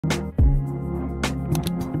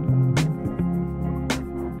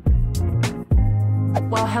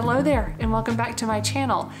Well, hello there and welcome back to my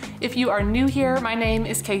channel. If you are new here, my name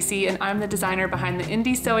is Casey and I'm the designer behind the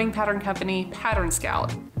indie sewing pattern company, Pattern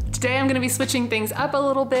Scout. Today I'm going to be switching things up a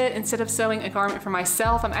little bit. Instead of sewing a garment for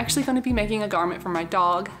myself, I'm actually going to be making a garment for my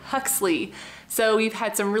dog, Huxley. So we've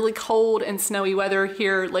had some really cold and snowy weather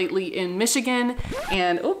here lately in Michigan,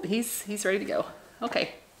 and oh, he's ready to go.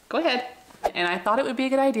 Okay, go ahead. And I thought it would be a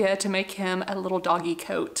good idea to make him a little doggy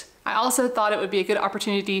coat. I also thought it would be a good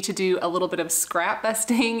opportunity to do a little bit of scrap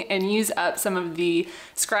busting and use up some of the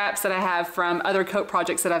scraps that I have from other coat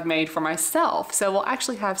projects that I've made for myself. So we'll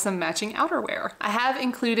actually have some matching outerwear. I have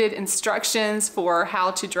included instructions for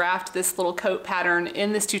how to draft this little coat pattern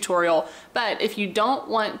in this tutorial, but if you don't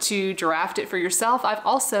want to draft it for yourself, I've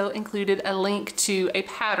also included a link to a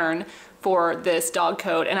pattern for this dog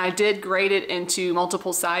coat, and I did grade it into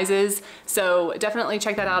multiple sizes, so definitely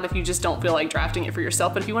check that out if you just don't feel like drafting it for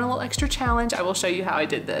yourself. But if you want a little extra challenge, I will show you how I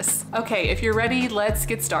did this. Okay, if you're ready, let's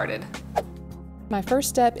get started. My first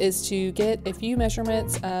step is to get a few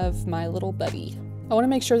measurements of my little buddy. I want to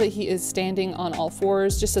make sure that he is standing on all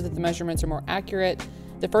fours just so that the measurements are more accurate.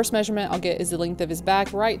 The first measurement I'll get is the length of his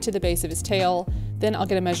back right to the base of his tail. Then I'll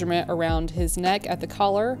get a measurement around his neck at the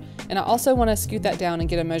collar. And I also want to scoot that down and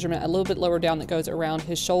get a measurement a little bit lower down that goes around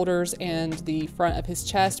his shoulders and the front of his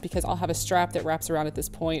chest, because I'll have a strap that wraps around at this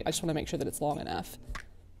point. I just want to make sure that it's long enough.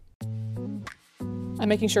 I'm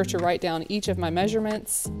making sure to write down each of my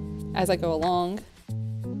measurements as I go along.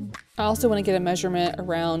 I also want to get a measurement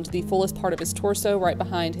around the fullest part of his torso right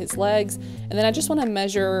behind his legs, and then I just want to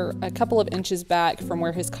measure a couple of inches back from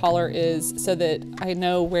where his collar is so that I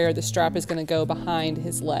know where the strap is going to go behind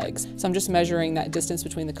his legs. So I'm just measuring that distance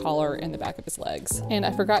between the collar and the back of his legs. And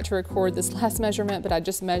I forgot to record this last measurement, but I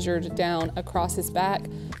just measured down across his back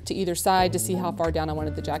to either side to see how far down I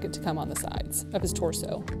wanted the jacket to come on the sides of his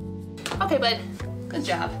torso. Okay, bud. Good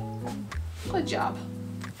job. Good job.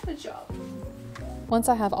 Good job. Once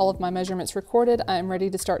I have all of my measurements recorded, I'm ready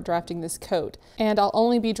to start drafting this coat. And I'll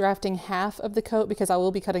only be drafting half of the coat because I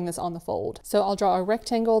will be cutting this on the fold. So I'll draw a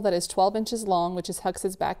rectangle that is 12 inches long, which is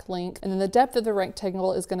Hux's back length. And then the depth of the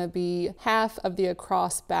rectangle is gonna be half of the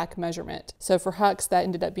across back measurement. So for Hux, that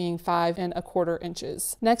ended up being 5 1/4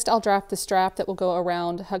 inches. Next, I'll draft the strap that will go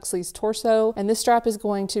around Huxley's torso. And this strap is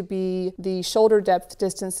going to be the shoulder depth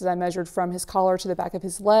distance that I measured from his collar to the back of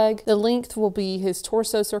his leg. The length will be his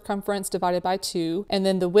torso circumference divided by 2. And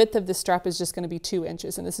then the width of the strap is just going to be 2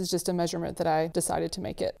 inches, and this is just a measurement that I decided to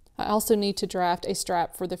make it. I also need to draft a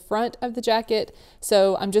strap for the front of the jacket,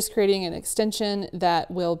 so I'm just creating an extension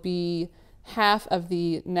that will be half of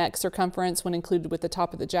the neck circumference when included with the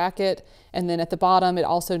top of the jacket, and then at the bottom it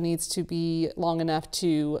also needs to be long enough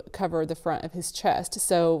to cover the front of his chest.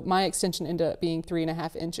 So my extension ended up being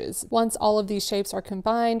 3.5 inches. Once all of these shapes are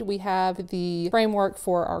combined, we have the framework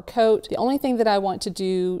for our coat. The only thing that I want to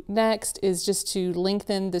do next is just to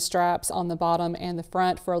lengthen the straps on the bottom and the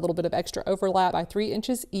front for a little bit of extra overlap by 3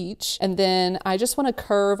 inches each, and then I just want to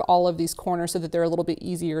curve all of these corners so that they're a little bit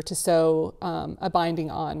easier to sew a binding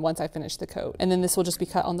on once I finish the coat. And then this will just be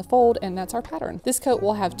cut on the fold, and that's our pattern. This coat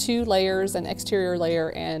will have 2 layers, an exterior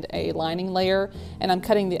layer and a lining layer, and I'm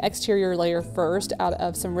cutting the exterior layer first out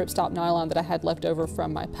of some ripstop nylon that I had left over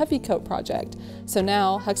from my puffy coat project. So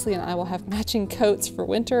now Huxley and I will have matching coats for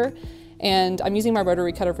winter, and I'm using my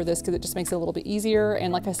rotary cutter for this because it just makes it a little bit easier.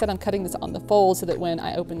 And like I said, I'm cutting this on the fold so that when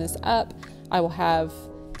I open this up, I will have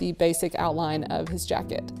the basic outline of his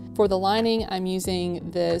jacket. For the lining, I'm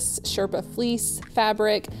using this Sherpa fleece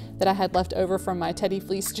fabric that I had left over from my teddy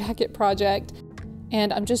fleece jacket project.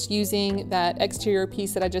 And I'm just using that exterior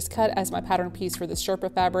piece that I just cut as my pattern piece for this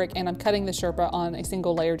Sherpa fabric, and I'm cutting the Sherpa on a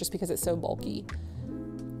single layer just because it's so bulky.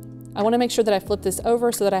 I want to make sure that I flip this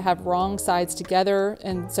over so that I have wrong sides together,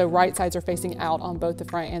 and so right sides are facing out on both the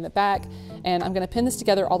front and the back. And I'm going to pin this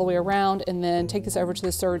together all the way around and then take this over to the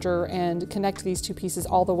serger and connect these 2 pieces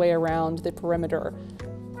all the way around the perimeter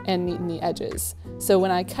and neaten the edges. So when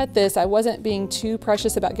I cut this, I wasn't being too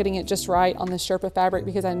precious about getting it just right on the Sherpa fabric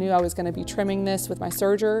because I knew I was going to be trimming this with my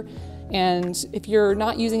serger. And if you're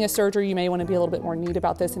not using a serger, you may want to be a little bit more neat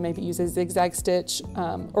about this and maybe use a zigzag stitch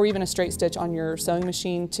or even a straight stitch on your sewing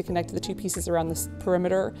machine to connect the 2 pieces around this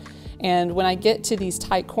perimeter. And when I get to these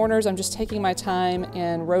tight corners, I'm just taking my time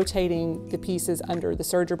and rotating the pieces under the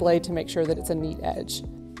serger blade to make sure that it's a neat edge.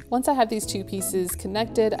 Once I have these 2 pieces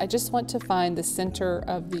connected, I just want to find the center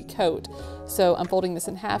of the coat. So I'm folding this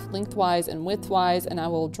in half lengthwise and widthwise, and I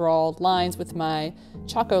will draw lines with my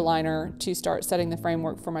Choco liner to start setting the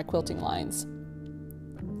framework for my quilting lines.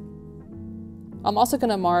 I'm also going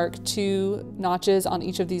to mark 2 notches on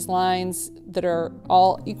each of these lines that are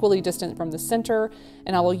all equally distant from the center,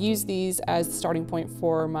 and I will use these as the starting point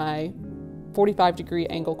for my 45-degree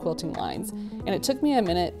angle quilting lines. And it took me a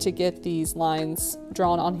minute to get these lines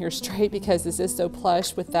drawn on here straight because this is so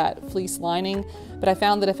plush with that fleece lining. But I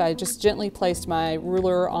found that if I just gently placed my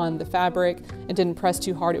ruler on the fabric and didn't press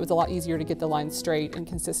too hard, it was a lot easier to get the lines straight and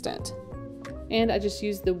consistent. And I just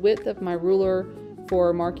used the width of my ruler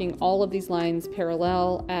for marking all of these lines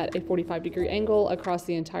parallel at a 45-degree angle across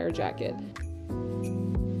the entire jacket.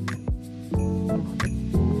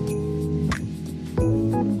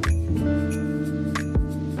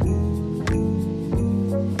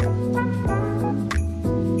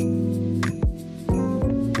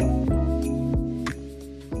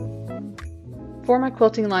 For my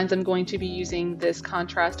quilting lines, I'm going to be using this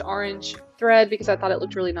contrast orange thread because I thought it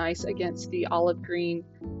looked really nice against the olive green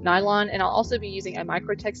nylon. And I'll also be using a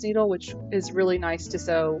microtex needle, which is really nice to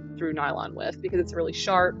sew through nylon with because it's really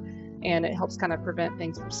sharp and it helps kind of prevent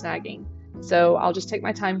things from snagging. So I'll just take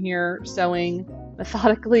my time here sewing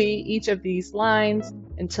methodically each of these lines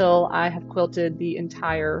until I have quilted the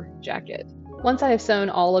entire jacket. Once I have sewn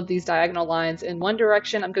all of these diagonal lines in one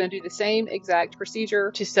direction, I'm going to do the same exact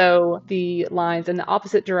procedure to sew the lines in the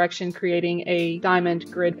opposite direction, creating a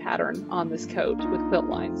diamond grid pattern on this coat with quilt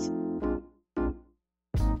lines.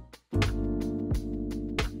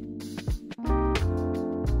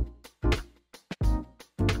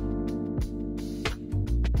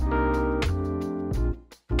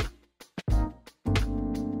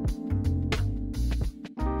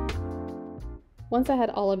 Once I had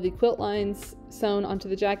all of the quilt lines sewn onto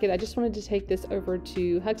the jacket, I just wanted to take this over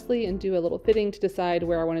to Huxley and do a little fitting to decide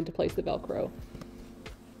where I wanted to place the Velcro.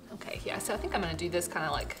 Okay, yeah, so I think I'm gonna do this kind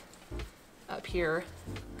of like up here,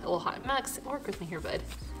 a little high. Max, work with me here, bud.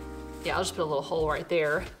 Yeah, I'll just put a little hole right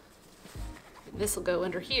there. This will go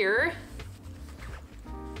under here.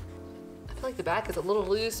 I feel like the back is a little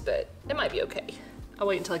loose, but it might be okay. I'll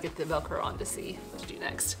wait until I get the Velcro on to see what to do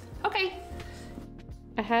next. Okay.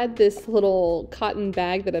 I had this little cotton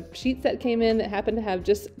bag that a sheet set came in that happened to have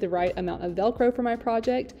just the right amount of Velcro for my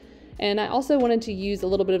project. And I also wanted to use a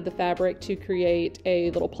little bit of the fabric to create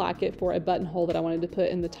a little placket for a buttonhole that I wanted to put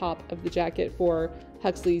in the top of the jacket for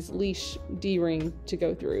Huxley's leash D-ring to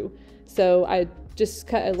go through. So I just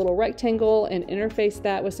cut a little rectangle and interfaced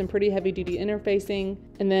that with some pretty heavy duty interfacing.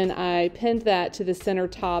 And then I pinned that to the center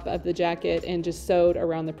top of the jacket and just sewed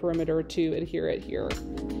around the perimeter to adhere it here.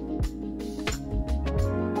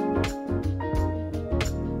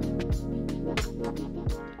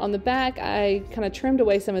 On the back, I kind of trimmed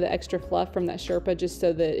away some of the extra fluff from that Sherpa just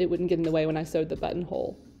so that it wouldn't get in the way when I sewed the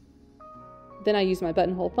buttonhole. Then I used my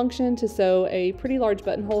buttonhole function to sew a pretty large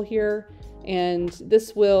buttonhole here, and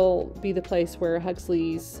this will be the place where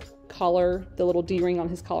Huxley's collar, the little D-ring on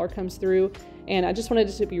his collar, comes through. And I just wanted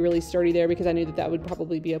it to be really sturdy there because I knew that that would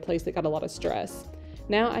probably be a place that got a lot of stress.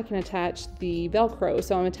 Now I can attach the Velcro.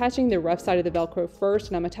 So I'm attaching the rough side of the Velcro first,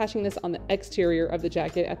 and I'm attaching this on the exterior of the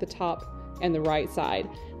jacket at the top and the right side.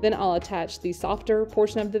 Then I'll attach the softer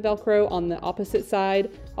portion of the Velcro on the opposite side,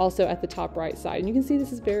 also at the top right side. And you can see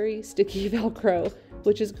this is very sticky Velcro,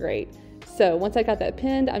 which is great. So once I got that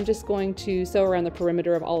pinned, I'm just going to sew around the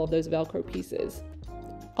perimeter of all of those Velcro pieces.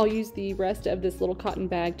 I'll use the rest of this little cotton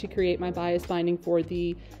bag to create my bias binding for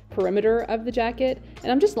the perimeter of the jacket.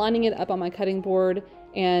 And I'm just lining it up on my cutting board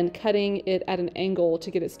and cutting it at an angle to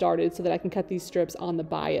get it started so that I can cut these strips on the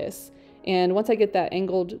bias. And once I get that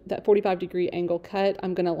 45-degree angle cut,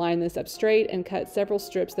 I'm going to line this up straight and cut several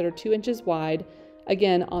strips that are 2 inches wide,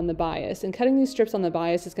 again on the bias. And cutting these strips on the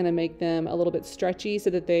bias is going to make them a little bit stretchy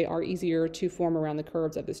so that they are easier to form around the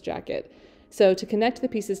curves of this jacket. So to connect the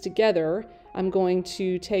pieces together, I'm going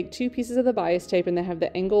to take 2 pieces of the bias tape, and they have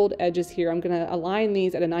the angled edges here. I'm going to align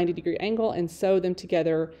these at a 90-degree angle and sew them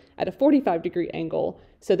together at a 45-degree angle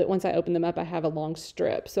so that once I open them up, I have a long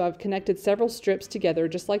strip. So I've connected several strips together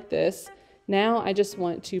just like this. Now I just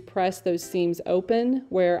want to press those seams open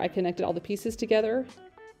where I connected all the pieces together.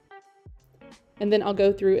 And then I'll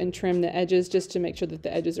go through and trim the edges just to make sure that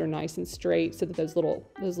the edges are nice and straight so that those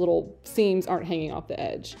little seams aren't hanging off the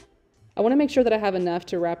edge. I want to make sure that I have enough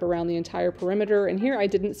to wrap around the entire perimeter, and here I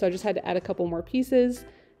didn't, so I just had to add a couple more pieces.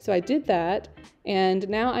 So I did that, and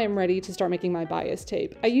now I am ready to start making my bias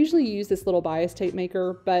tape. I usually use this little bias tape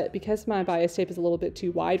maker, but because my bias tape is a little bit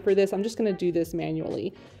too wide for this, I'm just going to do this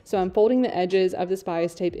manually. So I'm folding the edges of this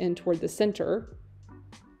bias tape in toward the center,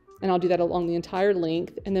 and I'll do that along the entire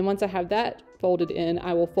length. And then once I have that folded in,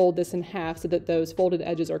 I will fold this in half so that those folded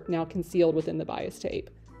edges are now concealed within the bias tape.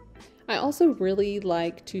 I also really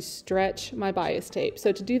like to stretch my bias tape.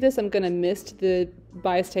 So to do this, I'm gonna mist the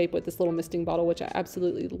bias tape with this little misting bottle, which I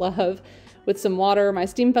absolutely love, with some water. My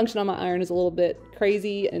steam function on my iron is a little bit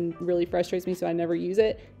crazy and really frustrates me, so I never use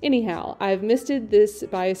it. Anyhow, I've misted this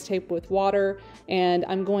bias tape with water, and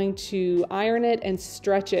I'm going to iron it and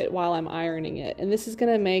stretch it while I'm ironing it. And this is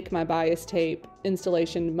gonna make my bias tape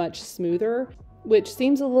installation much smoother, which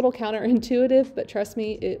seems a little counterintuitive, but trust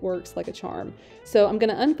me, it works like a charm. So I'm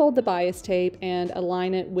gonna unfold the bias tape and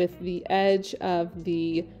align it with the edge of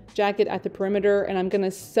the jacket at the perimeter, and I'm gonna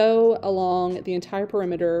sew along the entire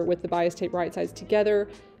perimeter with the bias tape right sides together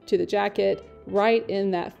to the jacket, right in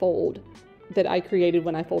that fold that I created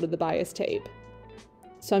when I folded the bias tape.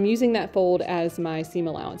 So I'm using that fold as my seam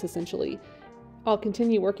allowance, essentially. I'll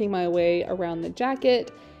continue working my way around the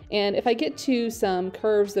jacket, and if I get to some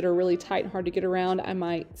curves that are really tight and hard to get around, I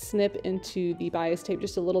might snip into the bias tape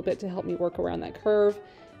just a little bit to help me work around that curve.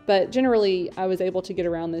 But generally, I was able to get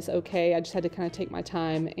around this okay. I just had to kind of take my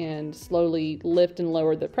time and slowly lift and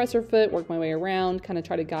lower the presser foot, work my way around, kind of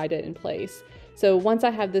try to guide it in place. So once I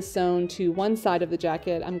have this sewn to one side of the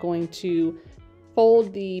jacket, I'm going to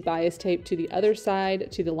fold the bias tape to the other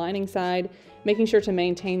side, to the lining side, making sure to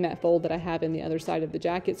maintain that fold that I have in the other side of the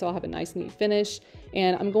jacket so I'll have a nice neat finish.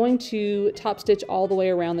 And I'm going to top stitch all the way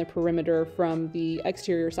around the perimeter from the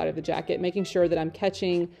exterior side of the jacket, making sure that I'm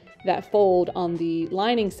catching that fold on the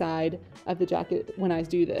lining side of the jacket when I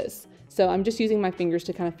do this. So I'm just using my fingers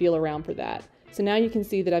to kind of feel around for that. So now you can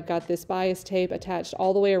see that I've got this bias tape attached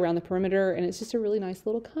all the way around the perimeter, and it's just a really nice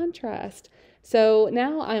little contrast. So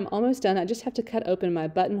now I'm almost done. I just have to cut open my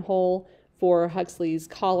buttonhole for Huxley's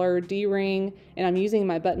collar D-ring, and I'm using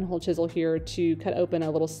my buttonhole chisel here to cut open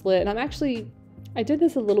a little slit. And I did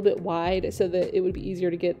this a little bit wide so that it would be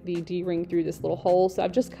easier to get the D-ring through this little hole. So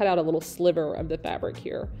I've just cut out a little sliver of the fabric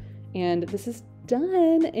here. And this is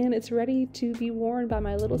done, and it's ready to be worn by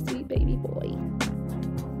my little sweet baby boy.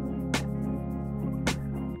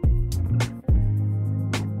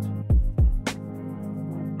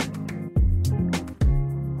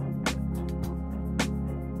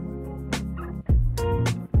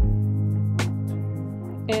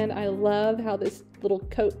 And I love how this little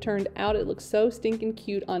coat turned out. It looks so stinking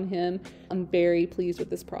cute on him. I'm very pleased with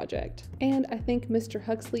this project. And I think Mr.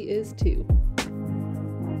 Huxley is too.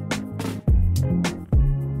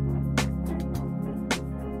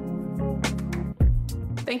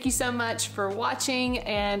 Thank you so much for watching,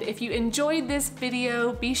 and if you enjoyed this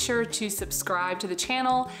video, be sure to subscribe to the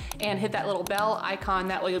channel and hit that little bell icon.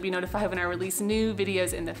 That way you'll be notified when I release new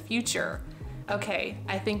videos in the future. Okay,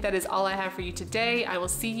 I think that is all I have for you today. I will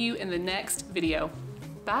see you in the next video.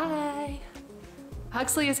 Bye!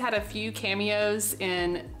 Huxley has had a few cameos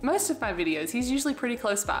in most of my videos. He's usually pretty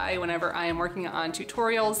close by whenever I am working on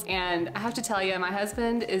tutorials, and I have to tell you, my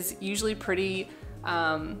husband is usually pretty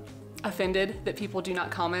offended that people do not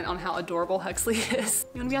comment on how adorable Huxley is.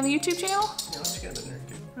 You wanna be on the YouTube channel? Yeah, let's get in there.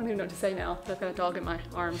 I don't even know what to say now. I've got a dog in my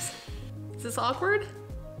arms. Is this awkward?